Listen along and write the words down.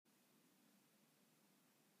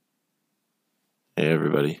Hey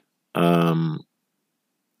everybody. A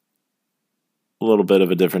little bit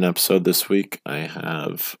of a different episode this week. I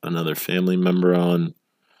have another family member on.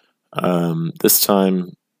 This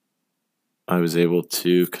time I was able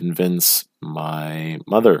to convince my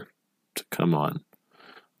mother to come on.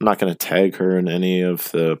 I'm not going to tag her in any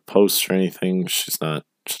of the posts or anything. She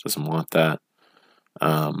doesn't want that.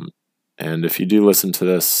 And if you do listen to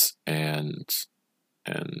this and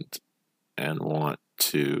want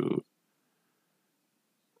to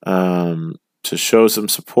show some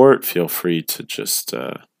support, feel free to just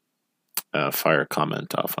fire a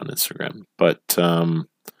comment off on Instagram. But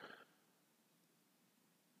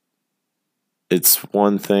it's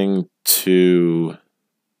one thing to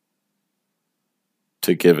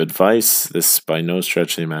give advice. This, by no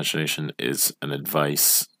stretch of the imagination, is an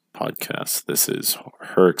advice podcast. This is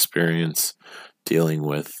her experience dealing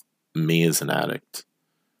with me as an addict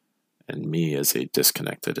and me as a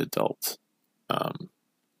disconnected adult.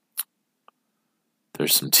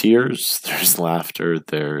 There's some tears, there's laughter,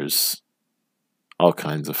 there's all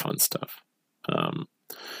kinds of fun stuff.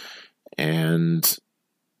 And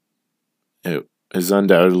it is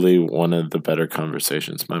undoubtedly one of the better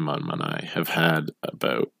conversations my mom and I have had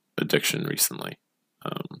about addiction recently.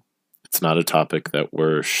 It's not a topic that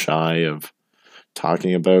we're shy of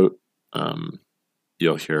talking about.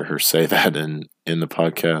 You'll hear her say that in the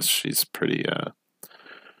podcast. She's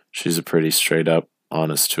a pretty straight up,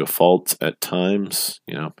 honest to a fault at times.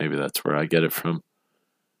 Maybe that's where I get it from.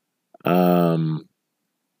 But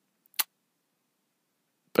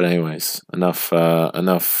anyways, enough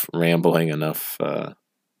rambling, enough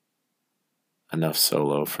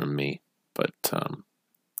solo from me. But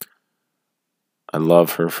I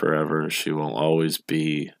love her forever. She will always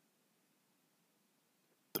be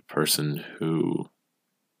the person who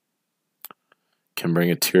can bring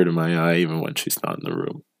a tear to my eye even when she's not in the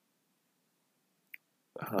room.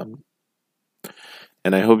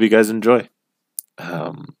 And I hope you guys enjoy.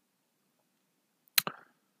 Bye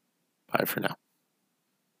for now.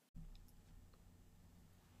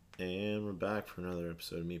 And we're back for another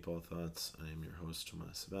episode of Meatball Thoughts. I am your host,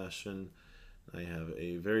 Tomas Sebastian. I have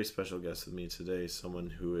a very special guest with me today,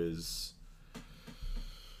 someone who is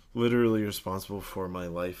literally responsible for my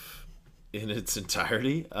life in its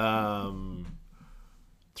entirety,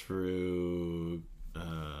 through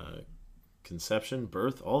conception,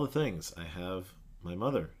 birth, all the things. I have my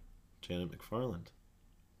mother, Janet McFarland.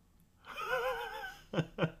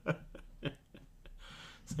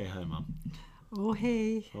 Say hi, Mom. Oh,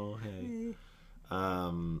 hey. Oh, hey.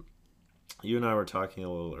 You and I were talking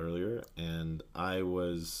a little earlier, and I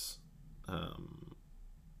was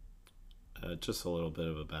just a little bit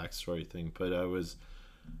of a backstory thing, but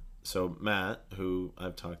so Matt, who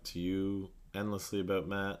I've talked to you endlessly about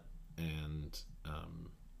Matt, and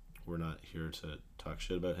we're not here to talk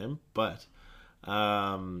shit about him, but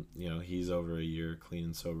he's over a year clean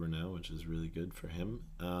and sober now, which is really good for him.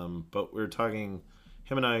 But we were talking,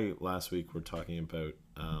 him and I last week were talking about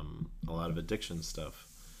a lot of addiction stuff,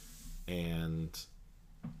 and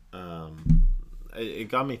it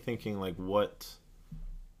got me thinking, like, what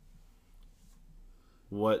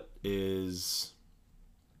is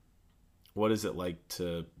it like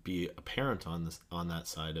to be a parent on that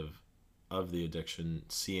side of the addiction,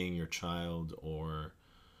 seeing your child or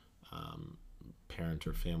parent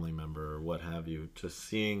or family member or what have you, just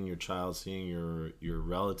seeing your child, seeing your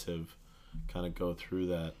relative kind of go through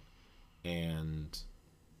that and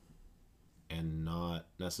not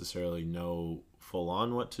necessarily know full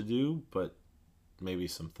on what to do, but maybe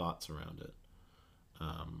some thoughts around it.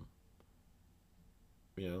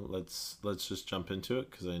 Let's just jump into it,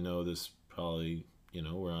 because I know this probably,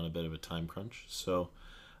 we're on a bit of a time crunch. So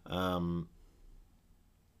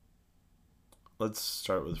let's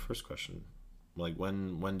start with the first question. Like,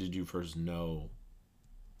 when did you first know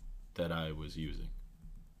that I was using?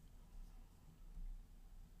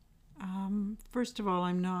 First of all,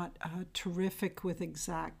 I'm not terrific with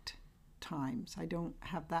exact times. I don't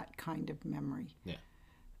have that kind of memory. Yeah.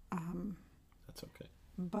 That's okay.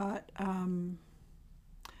 But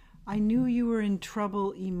I knew you were in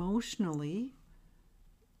trouble emotionally,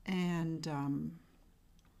 and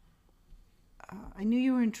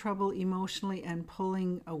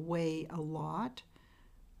pulling away a lot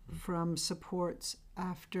from supports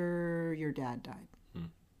after your dad died.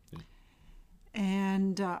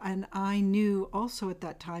 And I knew also at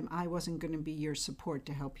that time I wasn't going to be your support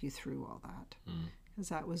to help you through all that, because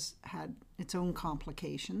that had its own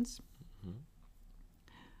complications.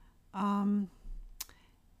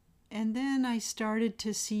 And then I started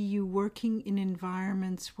to see you working in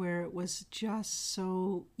environments where it was just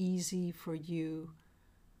so easy for you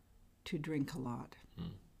to drink a lot.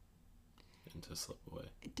 And to slip away.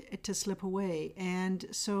 To slip away. And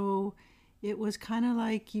so it was kind of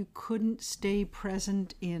like you couldn't stay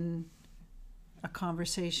present in a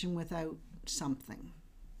conversation without something.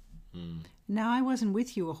 Now, I wasn't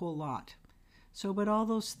with you a whole lot. So, but all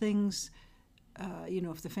those things,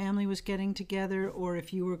 if the family was getting together, or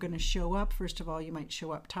if you were going to show up, first of all, you might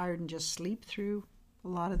show up tired and just sleep through a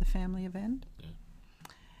lot of the family event. Yeah.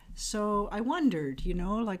 So I wondered,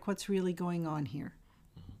 like what's really going on here.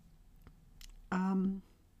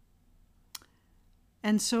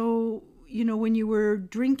 And so, when you were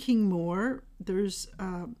drinking more, there's,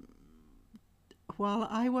 while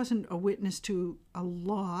I wasn't a witness to a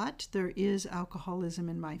lot, there is alcoholism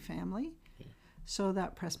in my family. Yeah. So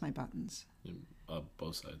that pressed my buttons. And,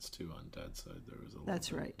 both sides too. On Dad's side, there was a lot.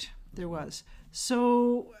 That's right. There was.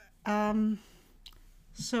 So,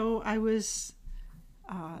 so I was,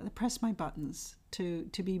 pressed my buttons to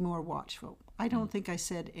be more watchful. I don't think I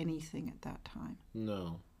said anything at that time.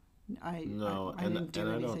 No. I didn't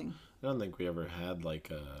do anything. I don't think we ever had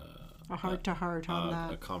like a heart-to-heart on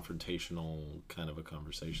that. A confrontational kind of a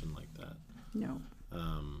conversation like that. No.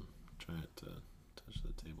 Try not to touch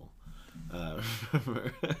the table.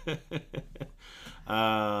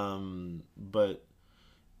 But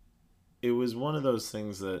it was one of those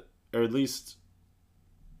things that, or at least,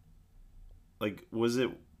 like, was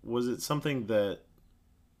it something that,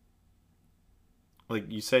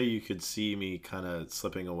 like, you say you could see me kind of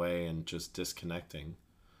slipping away and just disconnecting.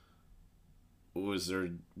 Was there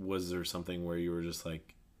something where you were just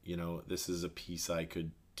like, this is a piece I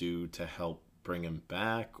could do to help bring him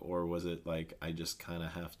back? Or was it like, I just kind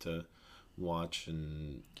of have to watch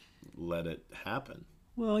and let it happen?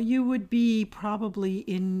 Well, you would be probably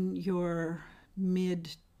in your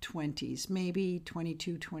mid-20s, maybe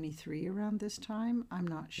 22, 23 around this time. I'm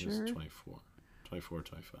not sure. It was 24,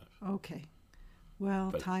 25. Okay.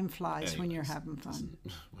 Well, but time flies anyways, when you're having fun.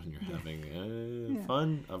 When you're having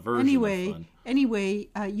fun, a version of fun. Anyway,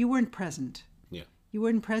 you weren't present. Yeah. You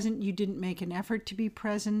weren't present. You didn't make an effort to be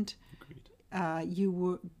present. Agreed.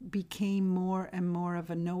 You became more and more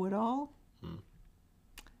of a know-it-all.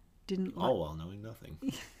 All while knowing nothing.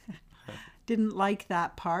 Didn't like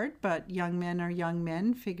that part, but young men are young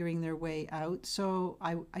men figuring their way out. So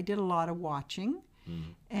I did a lot of watching.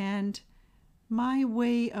 And my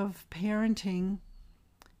way of parenting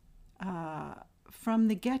from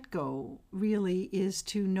the get-go really is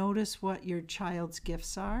to notice what your child's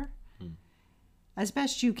gifts are as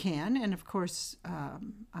best you can. And of course,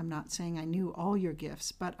 I'm not saying I knew all your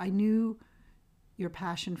gifts, but I knew your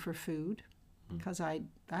passion for food, because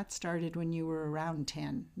that started when you were around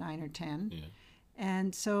 9 or 10. Yeah.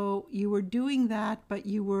 And so you were doing that, but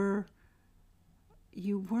you weren't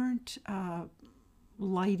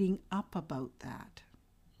lighting up about that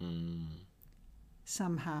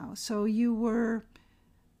somehow. So you were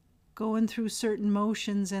going through certain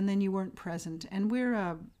motions, and then you weren't present. And we're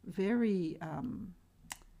a very,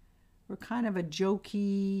 we're kind of a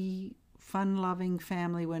jokey, fun-loving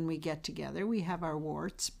family when we get together. We have our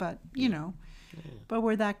warts, but, but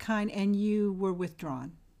we're that kind, and you were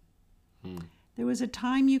withdrawn. There was a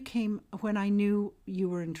time you came when I knew you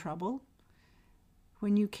were in trouble.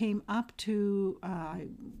 When you came up to,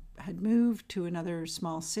 had moved to another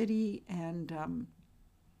small city, and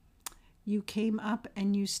you came up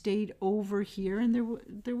and you stayed over here, and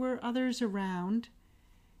there were others around,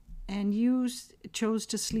 and you chose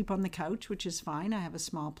to sleep on the couch, which is fine. I have a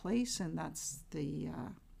small place, and that's the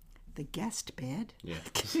guest bed. Yeah.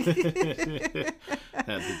 At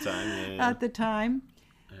the time, yeah. At the time.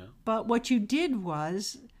 Yeah. But what you did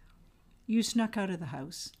was you snuck out of the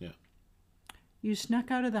house. Yeah. You snuck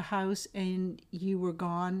out of the house and you were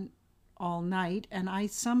gone all night. And I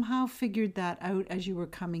somehow figured that out as you were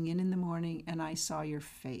coming in the morning, and I saw your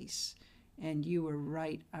face and you were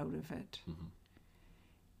right out of it.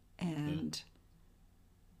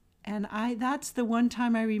 And that's the one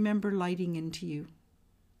time I remember lighting into you.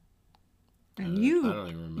 And I don't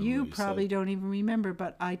even remember you probably don't even remember,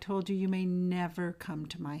 but I told you may never come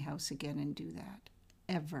to my house again and do that.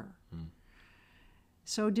 Ever.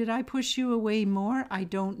 So did I push you away more? I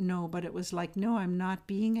don't know, but it was like, no, I'm not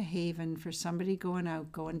being a haven for somebody going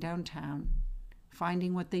out, going downtown,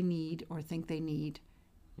 finding what they need or think they need,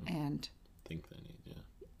 and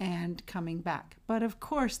coming back. But of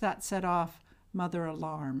course that set off mother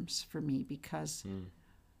alarms for me, because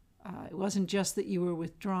it wasn't just that you were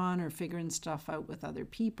withdrawn or figuring stuff out with other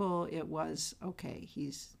people. It was, okay,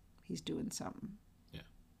 he's doing something. Yeah.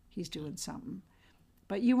 He's doing something.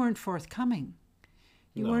 But you weren't forthcoming.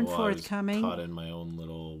 You weren't forthcoming. I was caught in my own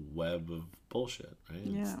little web of bullshit, right?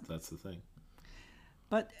 Yeah. That's the thing.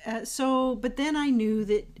 But then I knew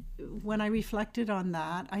that when I reflected on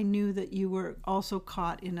that, I knew that you were also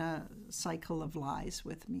caught in a cycle of lies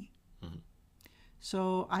with me. Mm-hmm.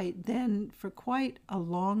 So I then, for quite a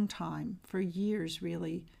long time, for years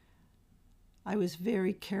really, I was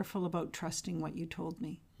very careful about trusting what you told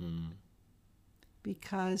me. Mm.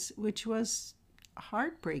 Which was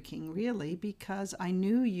heartbreaking, really, because I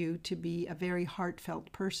knew you to be a very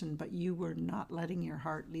heartfelt person, but you were not letting your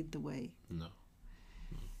heart lead the way. No.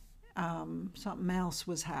 Something else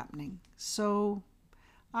was happening. So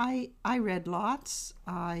I read lots.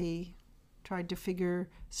 I tried to figure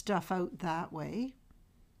stuff out that way.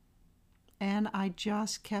 And I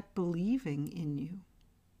just kept believing in you.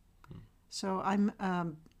 So I'm,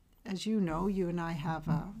 as you know, you and I have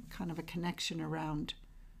a kind of a connection around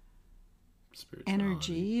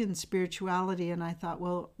energy and spirituality. And I thought,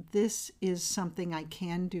 well, this is something I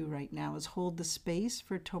can do right now, is hold the space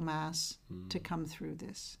for Tomas to come through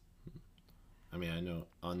this. I mean, I know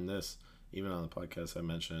on this, even on the podcast, I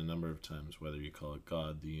mentioned a number of times, whether you call it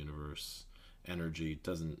God, the universe, energy,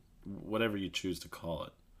 whatever you choose to call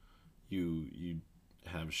it, you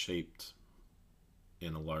have shaped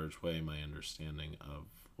in a large way my understanding of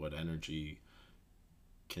what energy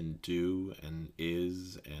can do and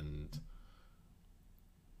is, and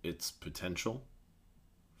its potential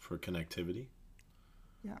for connectivity.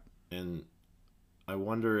 Yeah. And I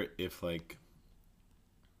wonder if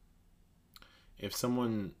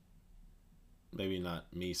someone, maybe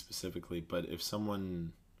not me specifically, but if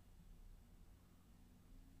someone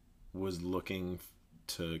was looking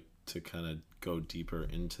to kind of go deeper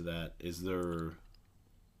into that,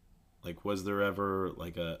 was there ever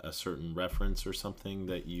a certain reference or something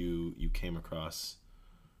that you came across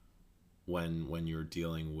when you're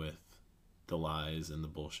dealing with the lies and the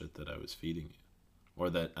bullshit that I was feeding you, or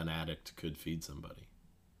that an addict could feed somebody?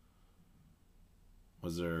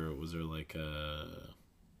 Was there like a...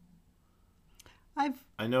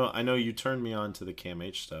 I know you turned me on to the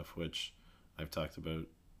CAMH stuff, which I've talked about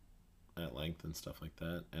at length and stuff like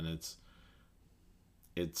that, and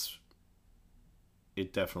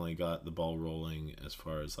it definitely got the ball rolling as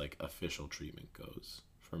far as like official treatment goes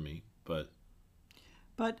for me. But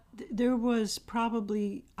there was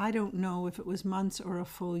probably, I don't know if it was months or a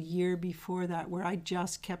full year before that, where I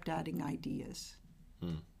just kept adding ideas.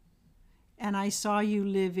 And I saw you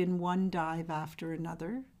live in one dive after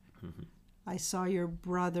another. Mm-hmm. I saw your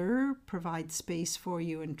brother provide space for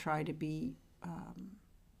you and try to be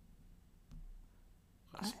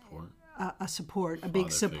a support, a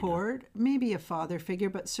big support, maybe a father figure,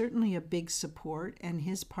 but certainly a big support. And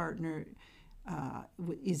his partner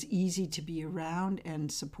is easy to be around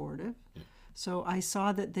and supportive. Yeah. So I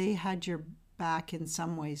saw that they had your back in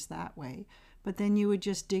some ways that way. But then you would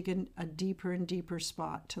just dig in a deeper and deeper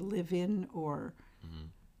spot to live in, or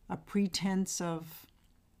a pretense of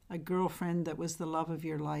a girlfriend that was the love of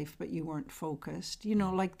your life, but you weren't focused,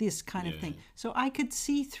 like this kind of thing. So I could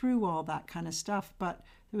see through all that kind of stuff, but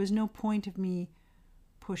there was no point of me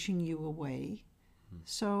pushing you away.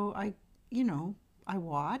 So I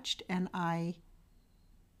watched, and I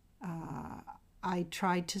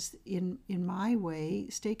tried to, in my way,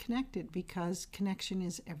 stay connected, because connection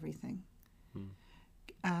is everything.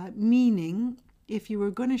 Meaning, if you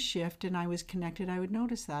were going to shift and I was connected, I would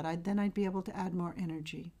notice that. Then I'd be able to add more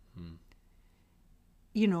energy.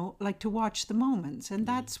 Like to watch the moments. And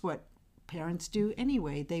that's what parents do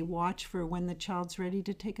anyway. They watch for when the child's ready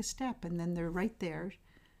to take a step, and then they're right there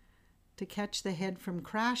to catch the head from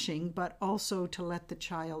crashing, but also to let the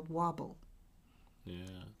child wobble.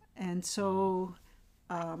 Yeah. And so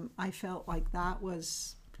I felt like that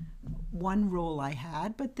was one role I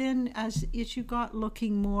had. But then as you got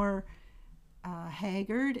looking more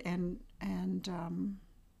haggard and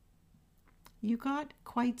you got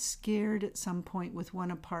quite scared at some point with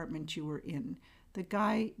one apartment you were in. The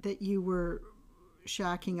guy that you were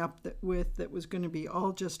shacking up with that was going to be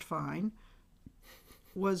all just fine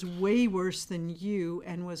was way worse than you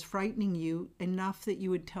and was frightening you enough that you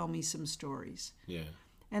would tell me some stories. Yeah.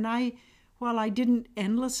 And I didn't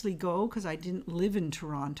endlessly go because I didn't live in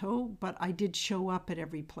Toronto, but I did show up at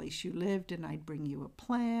every place you lived, and I'd bring you a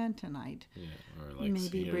plant, and I'd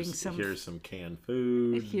maybe bring some... Here's some canned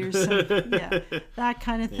food. Here's some, that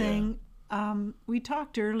kind of thing. Yeah. We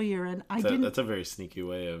talked earlier, and That's a very sneaky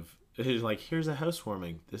way of... Like, here's a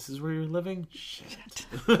housewarming. This is where you're living? Shit.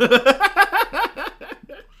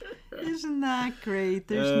 Isn't that great?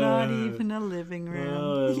 There's not even a living room.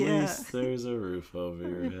 Well, at least there's a roof over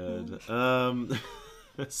your head.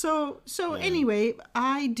 So anyway,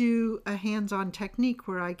 I do a hands-on technique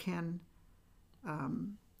where I can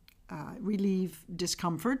relieve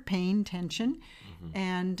discomfort, pain, tension,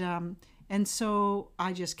 and so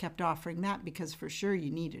I just kept offering that because for sure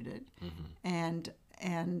you needed it, and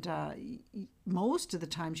most of the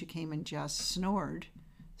times you came and just snored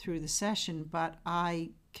through the session, but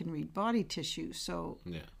I can read body tissue, so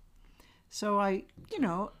Yeah. so I,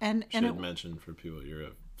 and Should mention for people, you're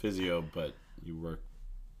a physio, but you work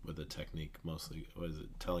with a technique mostly. Was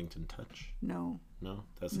it Tellington Touch? no. No,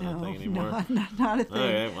 that's not a thing anymore. Not a thing.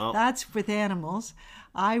 Okay, well. That's with animals.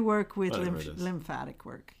 I work with Whatever it is. lymphatic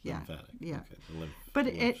work. Yeah, Lymphatic. yeah. Okay, the lymph. But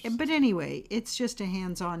the lymph but anyway, it's just a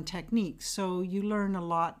hands-on technique. So you learn a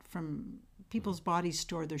lot from people's bodies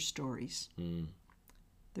store their stories,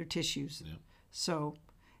 their tissues. Yeah. So,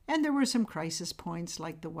 and there were some crisis points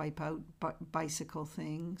like the wipeout bicycle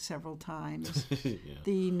thing several times, yeah.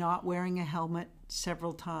 the not wearing a helmet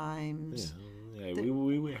several times. Yeah.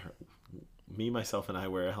 We wear. Me, myself, and I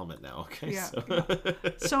wear a helmet now. Okay. Yeah, So.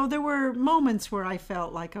 So there were moments where I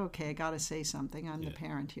felt like, okay, I got to say something. I'm the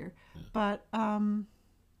parent here. But And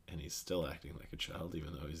he's still acting like a child,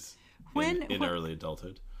 even though he's in early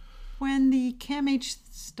adulthood. when the CAMH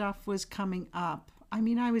stuff was coming up, I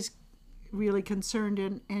mean, I was really concerned.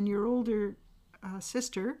 And your older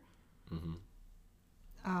sister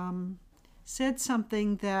said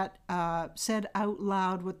something that said out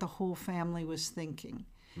loud what the whole family was thinking.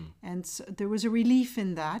 And so there was a relief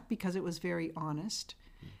in that because it was very honest.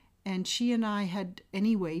 And she and I had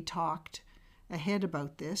anyway talked ahead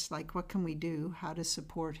about this, like what can we do, how to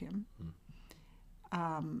support him.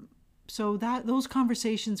 So that those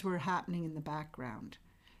conversations were happening in the background.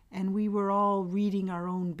 And we were all reading our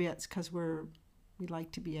own bits because we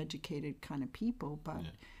like to be educated kind of people. But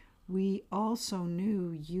we also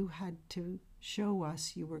knew you had to show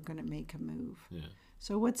us you were going to make a move. Yeah.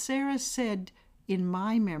 So what Sarah said, in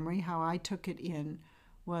my memory, how I took it in,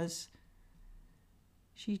 was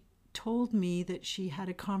she told me that she had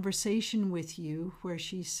a conversation with you where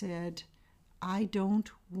she said, I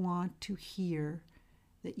don't want to hear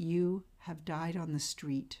that you have died on the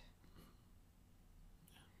street.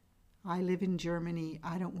 I live in Germany.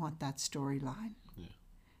 I don't want that storyline. Yeah.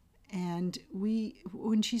 And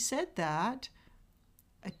when she said that,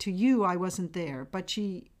 to you, I wasn't there, but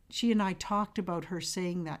she and I talked about her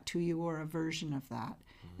saying that to you, or a version of that.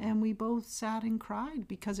 And we both sat and cried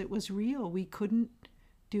because it was real. We couldn't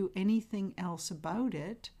do anything else about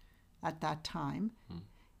it at that time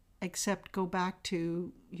except go back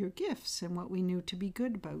to your gifts and what we knew to be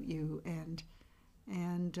good about you. And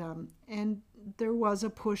there was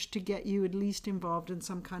a push to get you at least involved in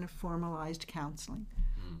some kind of formalized counseling.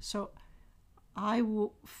 So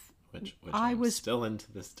Which I I'm was still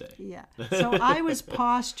into this day. Yeah. So I was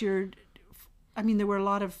postured. I mean, there were a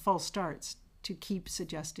lot of false starts to keep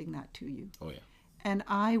suggesting that to you. Oh, yeah. And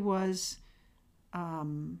I was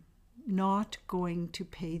not going to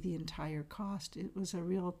pay the entire cost. It was a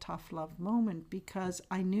real tough love moment because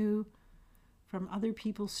I knew from other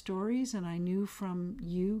people's stories and I knew from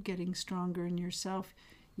you getting stronger in yourself,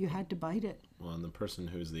 you had to bite it. Well, and the person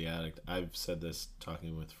who's the addict, I've said this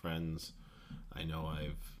talking with friends. I know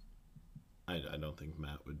I don't think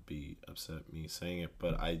Matt would be upset at me saying it,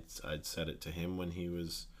 but I'd said it to him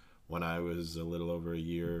when I was a little over a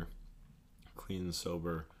year clean and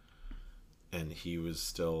sober, and he was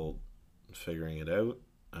still figuring it out,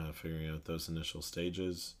 figuring out those initial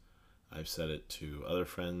stages. I've said it to other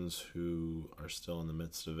friends who are still in the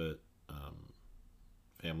midst of it,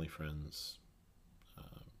 family friends.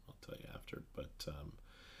 I'll tell you after, but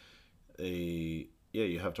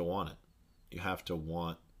you have to want it. You have to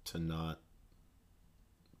want to not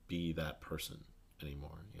be that person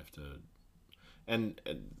anymore. You have to, and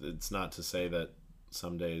it's not to say that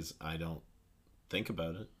some days I don't think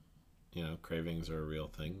about it. Cravings are a real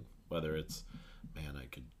thing, whether it's, man, I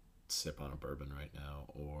could sip on a bourbon right now,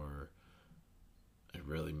 or I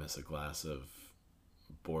really miss a glass of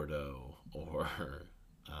Bordeaux, or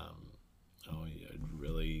I'd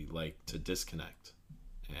really like to disconnect,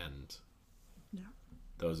 and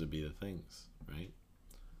those would be the things, right?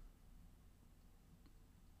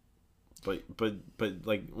 But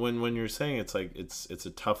like when you're saying it's like it's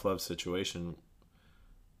a tough love situation,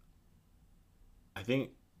 I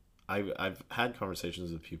think I've had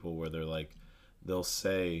conversations with people where they're like, they'll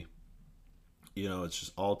say, it's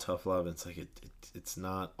just all tough love. It's like it's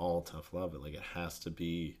not all tough love. It has to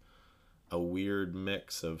be a weird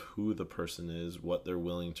mix of who the person is, what they're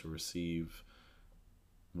willing to receive,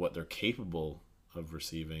 what they're capable of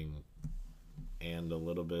receiving, and a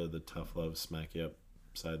little bit of the tough love smack you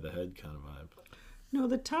upside the head kind of vibe. No,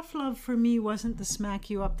 the tough love for me wasn't the smack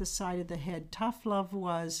you up the side of the head. Tough love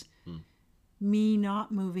was me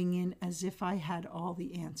not moving in as if I had all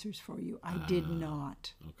the answers for you. I did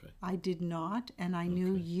not. Okay. I did not, and I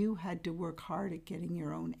knew you had to work hard at getting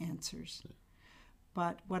your own answers. Yeah.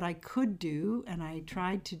 But what I could do, and I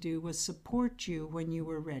tried to do, was support you when you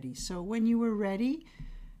were ready. So when you were ready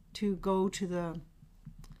to go to the...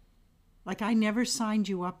 Like, I never signed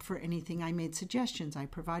you up for anything. I made suggestions. I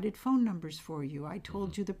provided phone numbers for you. I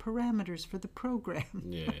told you the parameters for the program.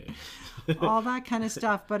 Yeah. All that kind of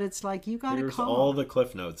stuff. But it's like, you got to call. Here's all the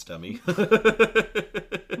Cliff Notes, dummy.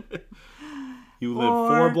 You live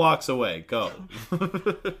 4 blocks away. Go.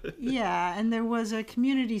 Yeah, and there was a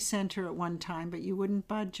community center at one time, but you wouldn't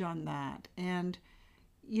budge on that. And,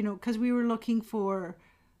 you know, because we were looking for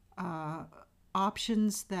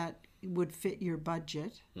options that would fit your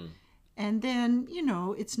budget. And then, you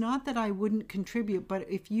know, it's not that I wouldn't contribute, but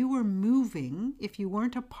if you were moving, if you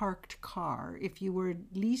weren't a parked car, if you were at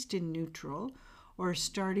least in neutral or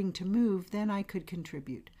starting to move, then I could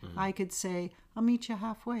contribute. I could say, I'll meet you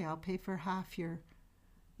halfway. I'll pay for half your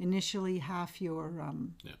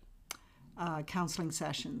counseling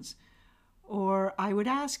sessions. Or I would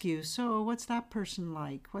ask you, so what's that person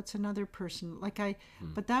like? What's another person like?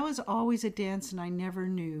 But that was always a dance, and I never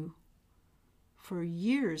knew. For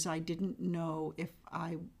years, I didn't know if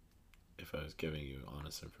I was giving you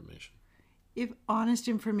honest information. If honest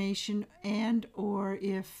information, and or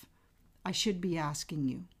if I should be asking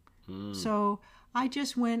you. So I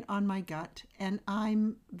just went on my gut, and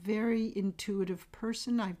I'm a very intuitive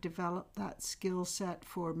person. I've developed that skill set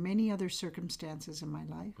for many other circumstances in my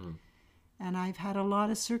life. And I've had a lot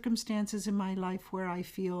of circumstances in my life where I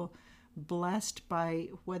feel blessed by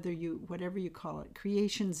whatever you call it,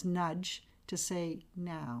 creation's nudge, to say,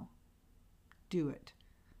 now, do it,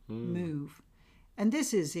 move. And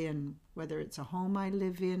this is in, whether it's a home I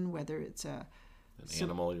live in, whether it's an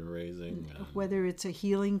animal you're raising, whether it's a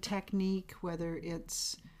healing technique, whether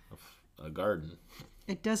it's a garden.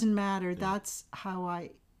 It doesn't matter. That's how I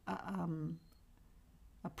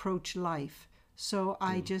approach life. So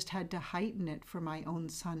I just had to heighten it for my own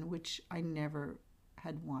son, which I never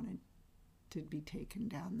had wanted to be taken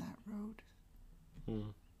down that road.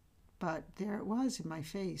 But there it was in my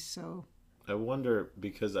face. So I wonder,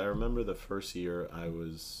 because I remember the first year I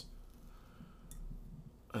was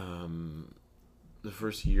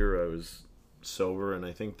sober, and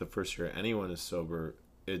I think the first year anyone is sober,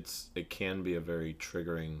 it can be a very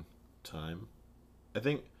triggering time. I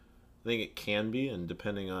think it can be, and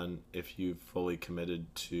depending on if you've fully committed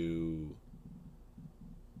to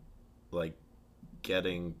like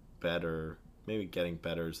getting better, maybe getting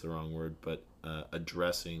better is the wrong word, but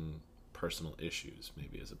addressing personal issues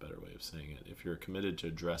maybe is a better way of saying it. If you're committed to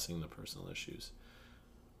addressing the personal issues,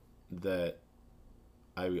 that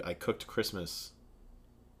I cooked Christmas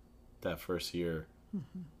that first year,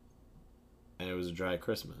 and it was a dry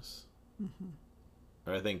Christmas.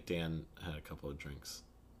 Or I think Dan had a couple of drinks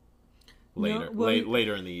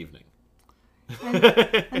later in the evening.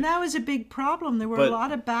 And that was a big problem. There were a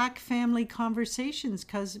lot of back family conversations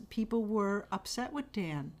because people were upset with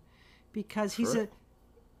Dan because he's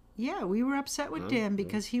we were upset with Dan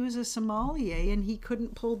because he was a sommelier and he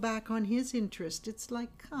couldn't pull back on his interest. It's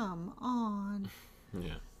like, come on.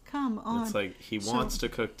 Yeah. Come on. It's like, he wants to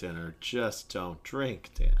cook dinner, just don't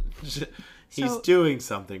drink, Dan. He's doing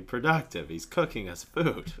something productive. He's cooking us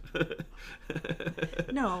food.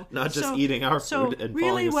 No. Not just eating our food and really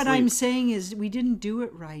falling asleep. what I'm saying is we didn't do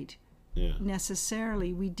it right. Yeah.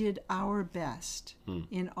 Necessarily. We did our best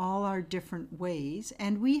in all our different ways.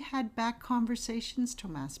 And we had back conversations,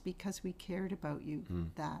 Tomas, because we cared about you.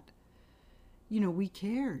 That, you know, we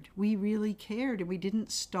cared. We really cared. And we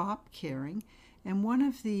didn't stop caring. And one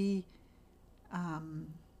of the...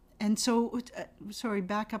 and so, sorry,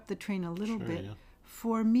 back up the train a little bit. Yeah.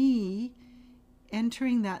 For me,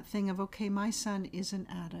 entering that thing of, okay, my son is an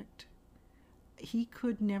addict. He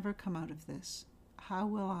could never come out of this. How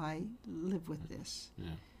will I live with this?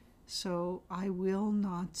 Yeah. So I will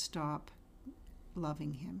not stop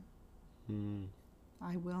loving him.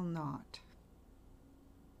 I will not.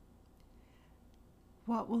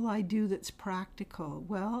 What will I do that's practical?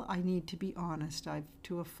 Well, I need to be honest. I've,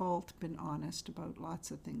 to a fault, been honest about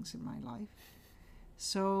lots of things in my life.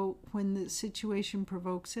 So when the situation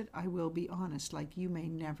provokes it, I will be honest. Like, you may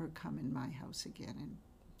never come in my house again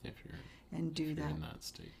and do that. In that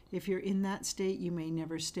state. If you're in that state, you may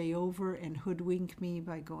never stay over and hoodwink me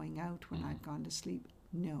by going out when I've gone to sleep.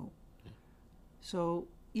 No. Yeah. So,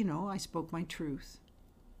 you know, I spoke my truth.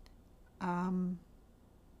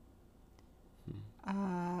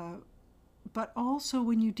 But also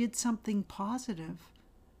when you did something positive,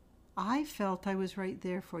 I felt I was right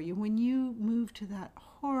there for you. When you moved to that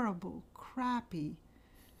horrible, crappy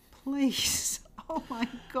place, oh my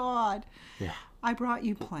God, Yeah. I brought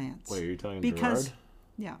you plants. Wait, are you talking because, Gerard?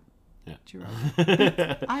 Yeah, Yeah.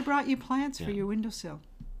 Gerard. I brought you plants for Yeah. your windowsill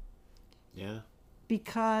Yeah.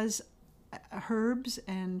 because herbs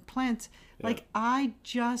and plants. Yeah. Like, I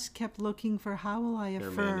just kept looking for how will I Here,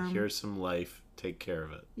 affirm. man, here's some life. Take care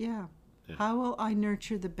of it. Yeah. Yeah. How will I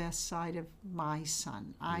nurture the best side of my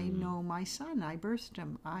son? I know my son. I birthed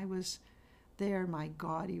him. I was there. My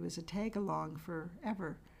God, he was a tag along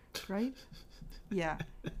forever, right? Yeah.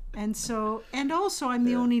 And so, and also I'm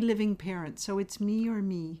the Yeah. only living parent, so it's me or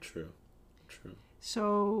me. True. True.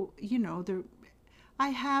 So, I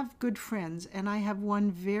have good friends, and I have one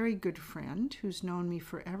very good friend who's known me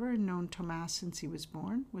forever and known Tomas since he was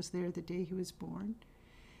born, was there the day he was born.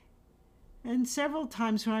 And several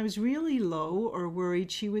times when I was really low or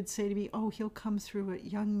worried, she would say to me, "Oh, he'll come through it.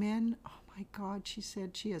 Young men," oh my God, she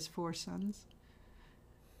said, she has 4 sons.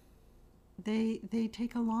 They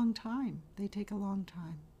take a long time. They take a long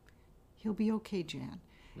time. He'll be okay, Jan.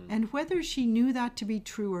 And whether she knew that to be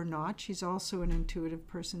true or not, she's also an intuitive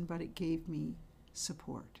person, but it gave me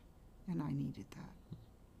support, and I needed that.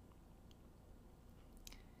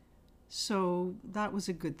 So that was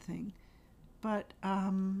a good thing. But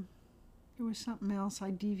there was something else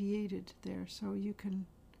I deviated there, so you can,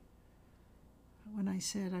 when I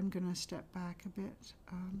said I'm going to step back a bit.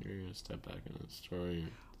 You're going to step back in the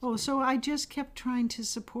story. So I just kept trying to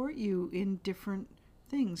support you in different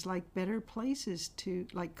things, like better places to,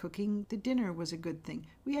 like cooking the dinner was a good thing.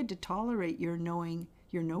 We had to tolerate your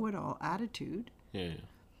know-it-all attitude. Yeah.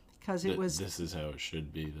 Because it was This is how it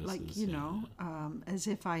should be. This like, is, as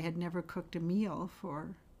if I had never cooked a meal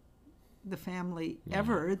for the family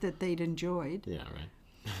ever that they'd enjoyed. Yeah, right.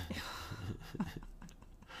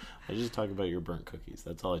 I just talk about your burnt cookies.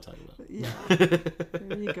 That's all I talk about. Yeah,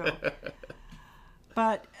 there you go.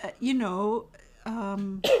 But,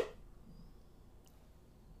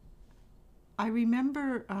 I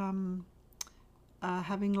remember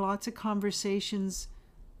having lots of conversations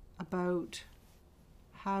about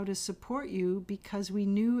how to support you because we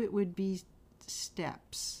knew it would be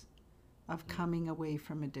steps of coming away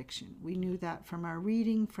from addiction. We knew that from our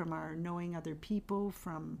reading, from our knowing other people,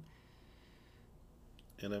 from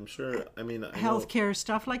And I'm sure, I mean, I know, healthcare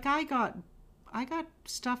stuff. Like I got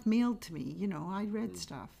stuff mailed to me, I read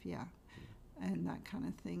stuff, and that kind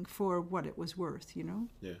of thing for what it was worth, Yeah.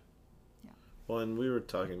 Yeah. Well, and we were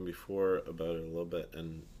talking before about it a little bit,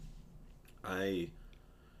 and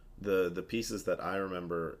the pieces that I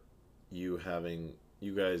remember you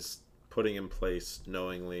guys putting in place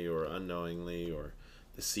knowingly or unknowingly, or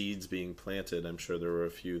the seeds being planted. I'm sure there were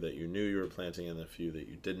a few that you knew you were planting and a few that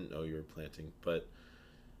you didn't know you were planting, but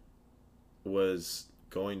was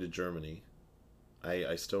going to Germany.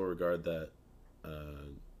 I still regard that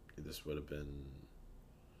this would have been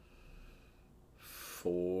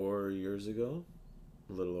 4 years ago,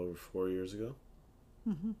 a little over 4 years ago.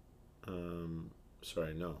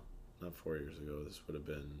 Sorry, no, not 4 years ago. This would have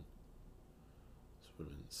been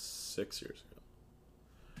 6 years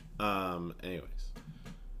ago. Anyways,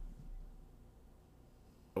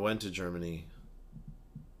 I went to Germany.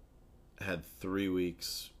 Had 3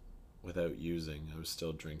 weeks without using. I was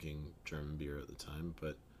still drinking German beer at the time,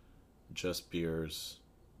 but just beers,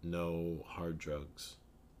 no hard drugs.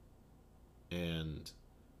 And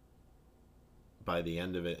by the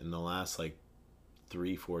end of it, in the last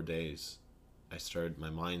 3-4 days, my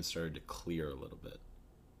mind started to clear a little bit.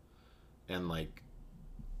 And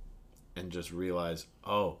just realize,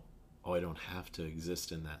 oh, I don't have to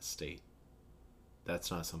exist in that state.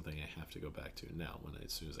 That's not something I have to go back to now.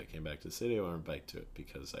 As soon as I came back to the city, I went back to it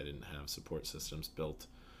because I didn't have support systems built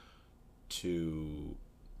to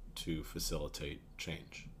facilitate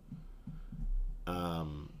change.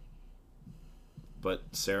 But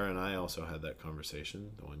Sarah and I also had that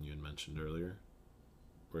conversation, the one you had mentioned earlier,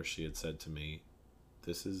 where she had said to me,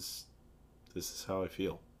 "This is how I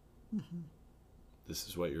feel. Mm-hmm.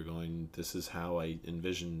 This is how I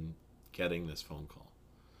envision getting this phone call."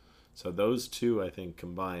 So those two, I think,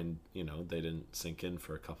 combined, they didn't sink in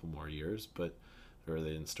for a couple more years, or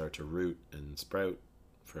they didn't start to root and sprout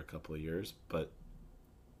for a couple of years, but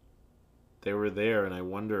they were there. And I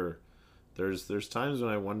wonder, there's times when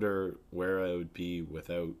I wonder where I would be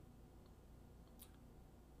without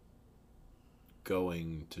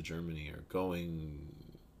going to Germany or going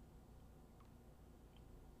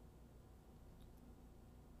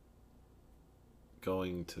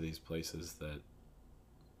to these places that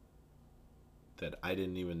I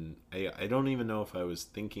didn't even, I don't even know if I was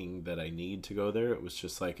thinking that I need to go there. It was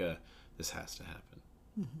just this has to happen.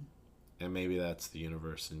 Mm-hmm. And maybe that's the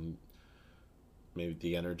universe, and maybe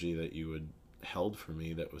the energy that you had held for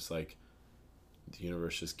me, that was like the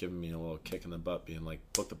universe just giving me a little kick in the butt, being like,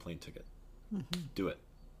 book the plane ticket. Mm-hmm. Do it.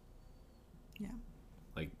 Yeah.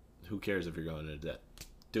 Like, who cares if you're going into debt?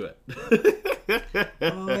 Do it.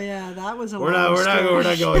 Oh yeah, that was a we're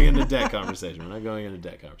not going into debt conversation. We're not going into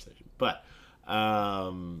debt conversation. But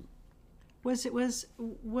was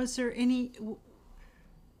there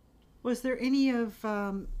any of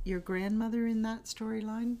your grandmother in that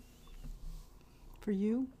storyline for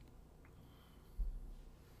you?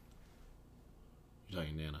 You're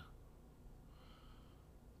talking Nana.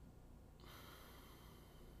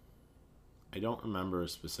 I don't remember a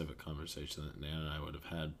specific conversation that Nana and I would have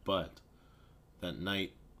had, but that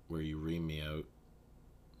night where you reamed me out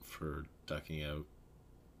for ducking out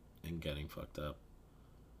and getting fucked up,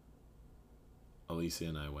 Alicia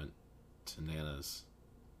and I went to Nana's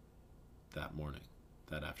that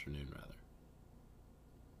afternoon rather.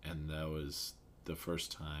 And that was the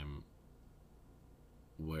first time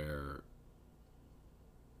where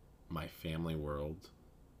my family world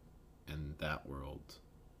and that world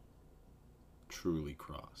truly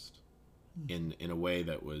crossed in a way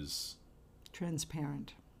that was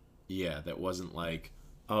transparent. Yeah, that wasn't like,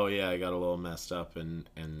 oh yeah, I got a little messed up and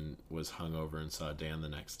was hungover and saw Dan the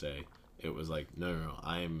next day. It was like, no,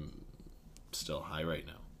 I'm still high right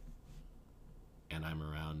now, and I'm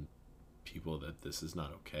around people that this is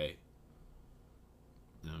not okay.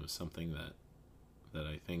 It was something that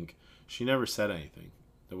I think she never said anything.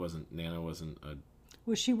 Nana wasn't a.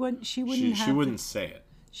 Well, she wouldn't say it.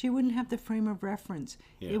 She wouldn't have the frame of reference.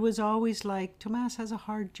 Yeah. It was always like, Tomas has a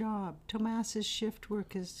hard job. Tomas's shift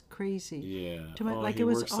work is crazy. Yeah. He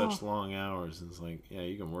works such long hours. And it's like, yeah,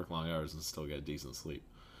 you can work long hours and still get decent sleep.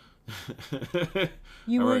 I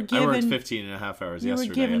worked 15 and a half hours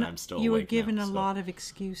yesterday, and I'm still awake. You were given now, a lot of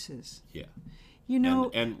excuses. Yeah. You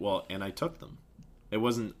know. And I took them. It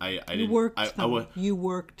wasn't, I didn't. You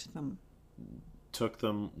worked them. Took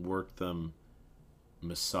them, worked them,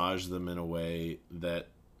 massaged them in a way that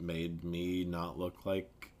made me not look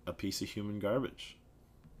like a piece of human garbage.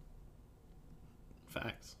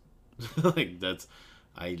 Facts. Like, that's,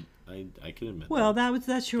 I can admit. Well,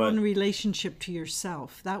 that's your own relationship to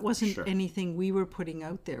yourself. That wasn't anything we were putting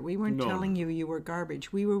out there. We weren't telling you were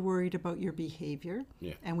garbage. We were worried about your behavior.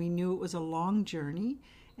 Yeah. And we knew it was a long journey,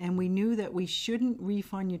 and we knew that we shouldn't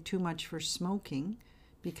refund you too much for smoking,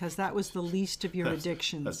 because that was the least of your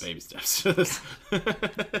addictions. That's baby steps.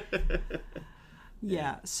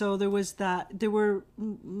 Yeah, so there was that. There were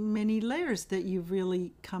many layers that you've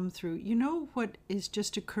really come through. You know what is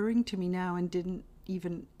just occurring to me now, and didn't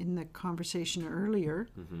even in the conversation earlier,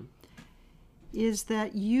 is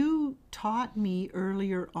that you taught me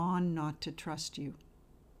earlier on not to trust you,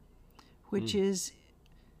 which is,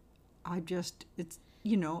 I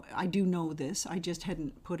do know this, I just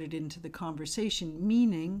hadn't put it into the conversation,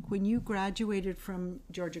 meaning when you graduated from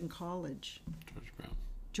Georgian College.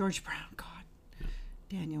 George Brown, God.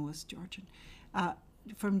 Daniel was Georgian.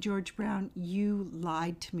 From George Brown, you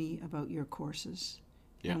lied to me about your courses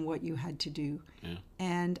and what you had to do. Yeah.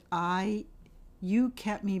 And you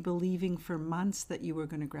kept me believing for months that you were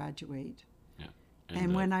going to graduate. Yeah.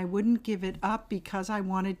 And when I wouldn't give it up because I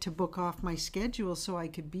wanted to book off my schedule so I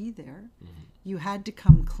could be there, you had to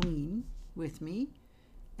come clean with me.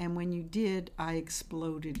 And when you did, I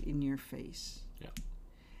exploded in your face. Yeah.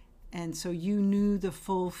 And so you knew the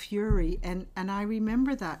full fury. And I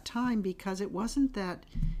remember that time, because it wasn't that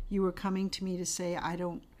you were coming to me to say, I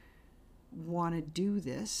don't want to do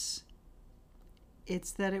this.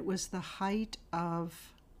 It's that it was the height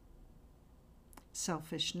of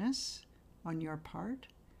selfishness on your part.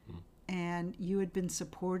 And you had been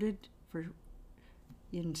supported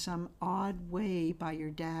in some odd way by your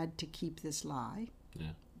dad to keep this lie.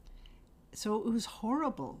 Yeah. So it was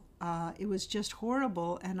horrible. It was just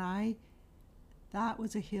horrible, and that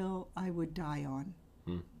was a hill I would die on.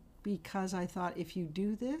 Because I thought, if you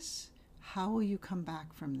do this, how will you come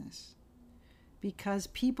back from this? Because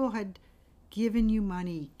people had given you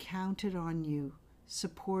money, counted on you,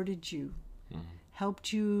 supported you,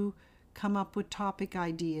 helped you come up with topic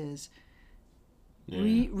ideas,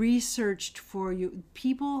 researched for you.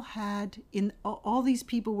 People had, all these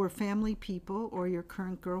people were family people, or your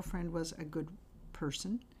current girlfriend was a good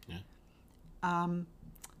person.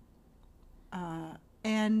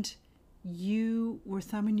 And you were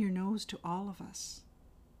thumbing your nose to all of us.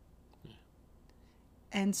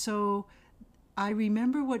 And so I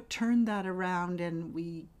remember what turned that around, and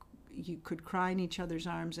you could cry in each other's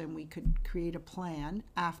arms, and we could create a plan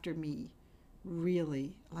after me,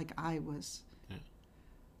 really, like I was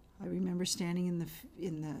I remember standing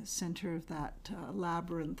in the center of that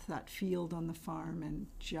labyrinth, that field on the farm, and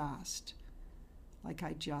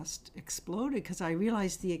I just exploded because I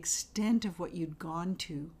realized the extent of what you'd gone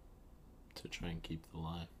to try and keep the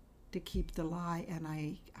lie. To keep the lie, and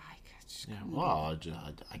I just Yeah, couldn't well,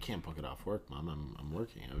 I can't book it off work, Mom. I'm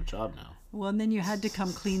working. I have a job now. Well, and then you had to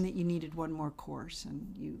come clean that you needed one more course,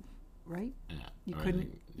 and right? Yeah, You or I couldn't-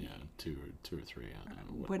 think, yeah, two or three. I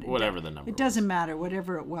don't know, What- whatever the number. It doesn't matter,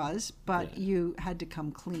 whatever it was, but Yeah. you had to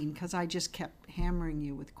come clean because I just kept hammering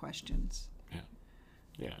you with questions.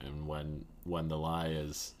 Yeah, and when the lie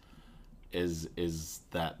is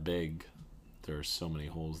that big, there are so many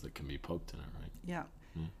holes that can be poked in it, right? Yeah.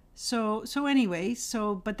 So anyway,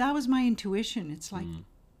 but that was my intuition. It's like,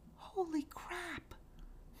 holy crap,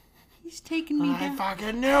 he's taking me I down.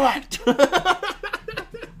 fucking knew it.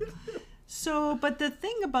 So, but the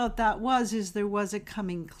thing about that is there was a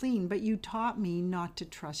coming clean, but you taught me not to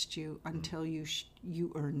trust you until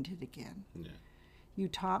you earned it again. Yeah. You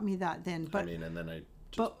taught me that then, but and then I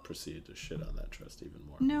just but- proceeded to shit on that trust even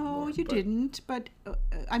more. no, you didn't. But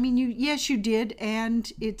yes, you did,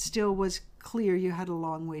 and it still was clear you had a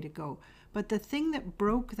long way to go. But the thing that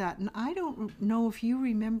broke that, and I don't know if you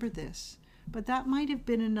remember this, but that might have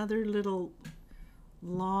been another little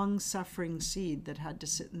long-suffering seed that had to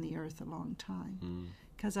sit in the earth a long time.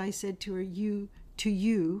 Because I said to her, you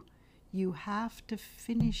have to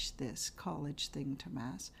finish this college thing,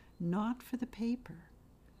 Tomas, not for the paper,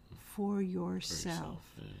 for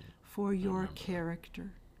yourself, for your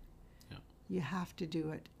character. Yeah. You have to do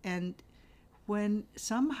it. And when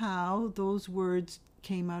somehow those words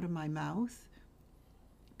came out of my mouth,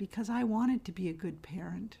 because I wanted to be a good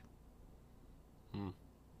parent.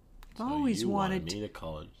 So Always you wanted me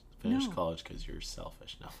to finish No. college because you're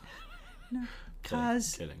selfish. No. No,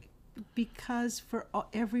 Kidding. because for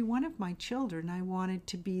every one of my children, I wanted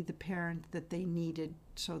to be the parent that they needed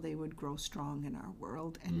so they would grow strong in our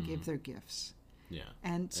world and give their gifts. Yeah.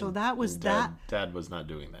 And so that was that. Dad was not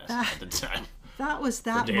doing that at the time. That was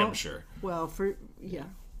that. For damn sure. Well, yeah.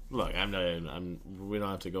 Look, we don't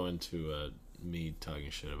have to go into me talking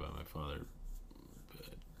shit about my father. But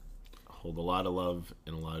I hold a lot of love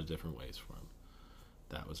in a lot of different ways for him.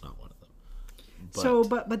 That was not one of them.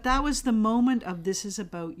 But that was the moment of this is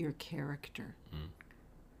about your character.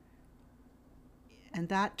 And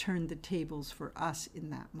that turned the tables for us in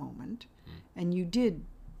that moment. And you did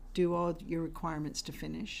do all your requirements to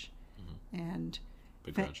finish. And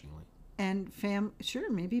begrudgingly.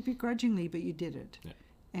 Sure, maybe begrudgingly, but you did it. Yeah.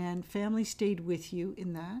 And family stayed with you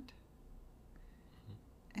in that.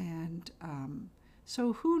 And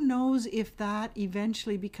so who knows if that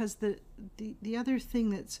eventually, because the other thing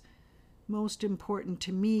that's most important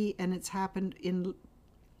to me, and it's happened in,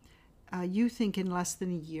 you think in less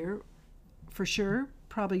than a year, for sure,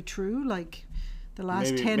 probably true, like the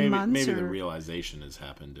last 10 months. Maybe the realization has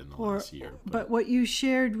happened in the last year. But what you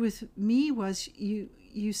shared with me was you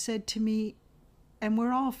said to me, and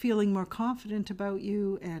we're all feeling more confident about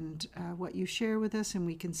you and what you share with us, and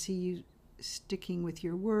we can see you sticking with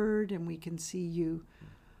your word, and we can see you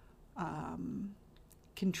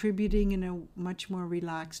contributing in a much more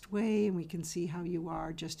relaxed way, and we can see how you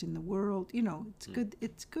are just in the world. It's good.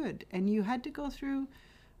 It's good. And you had to go through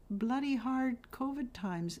bloody hard COVID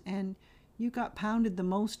times, and you got pounded the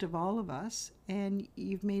most of all of us, and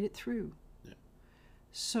you've made it through. Yeah.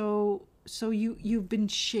 So you've been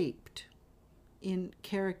shaped in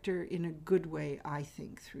character in a good way, I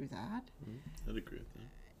think, through that. I'd agree with that.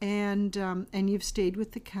 And you've stayed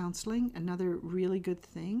with the counseling, another really good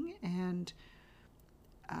thing, and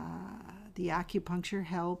the acupuncture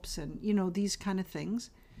helps, and these kind of things.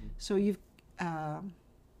 So you've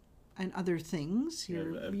and other things.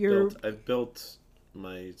 I've built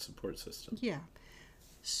my support system. Yeah.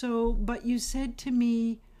 So, but you said to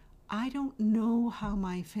me, I don't know how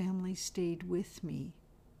my family stayed with me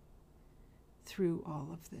through all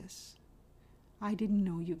of this. I didn't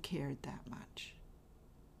know you cared that much.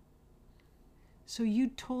 So you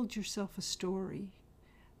told yourself a story.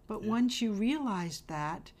 But once you realized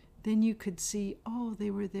that, then you could see, oh,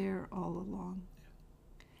 they were there all along.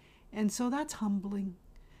 Yeah. And so that's humbling.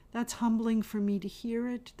 That's humbling for me to hear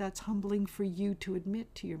it. That's humbling for you to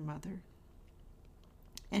admit to your mother.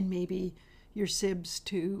 And maybe your sibs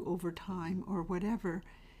too over time or whatever.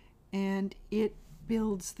 And it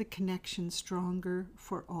builds the connection stronger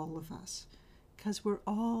for all of us. Because we're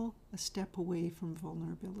all a step away from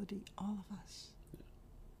vulnerability. All of us. Yeah.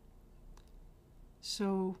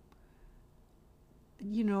 So,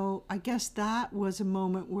 I guess that was a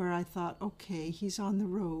moment where I thought, okay, he's on the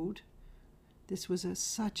road. This was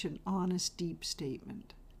such an honest, deep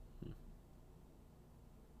statement.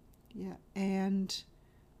 Yeah. And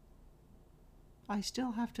I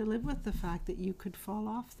still have to live with the fact that you could fall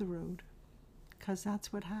off the road, because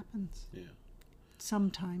that's what happens. Yeah.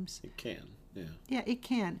 Sometimes. It can. Yeah. Yeah, it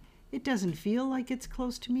can. It doesn't feel like it's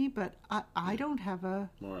close to me, but I don't have a...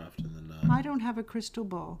 More often than not. I don't have a crystal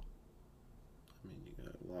ball. I mean, you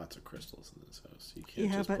got lots of crystals in this house. You can't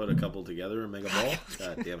Yeah, just but- put a couple together and make a ball?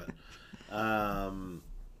 God damn it.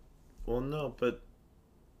 Well, no, but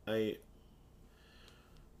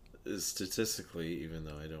statistically, even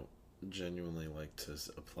though I don't genuinely like to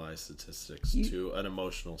apply statistics to an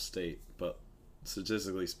emotional state, but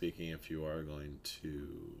statistically speaking, if you are going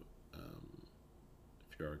to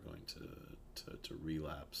to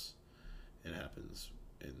relapse, it happens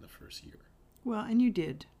in the first year. Well, and you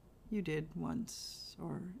did once,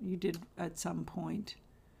 or you did at some point.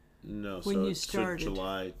 No, When so you it's started.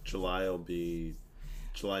 July will be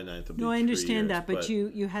July 9th will be No, I 3 understand years, that, but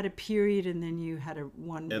you had a period and then you had a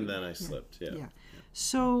one. and then I slipped. Yeah.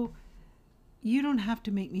 So you don't have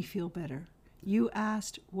to make me feel better. You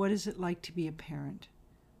asked, what is it like to be a parent?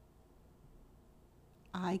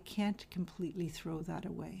 I can't completely throw that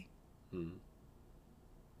away. Mm.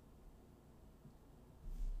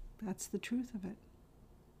 That's the truth of it.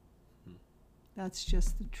 Mm. That's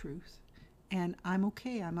just the truth. And I'm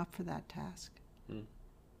okay. I'm up for that task. Mm.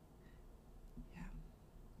 Yeah.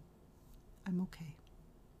 I'm okay.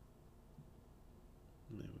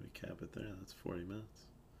 Maybe we cap it there. That's 40 minutes.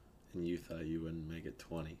 And you thought you wouldn't make it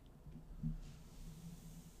 20.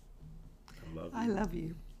 I love you. I love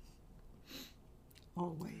you.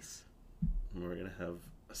 Always. And we're going to have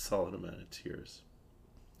a solid amount of tears.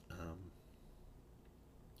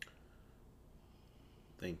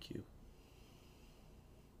 Thank you.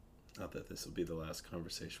 Not that this will be the last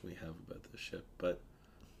conversation we have about this ship, but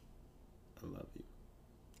I love you.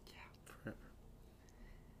 Yeah. Forever.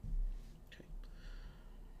 Okay.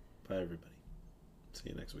 Bye, everybody. See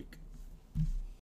you next week.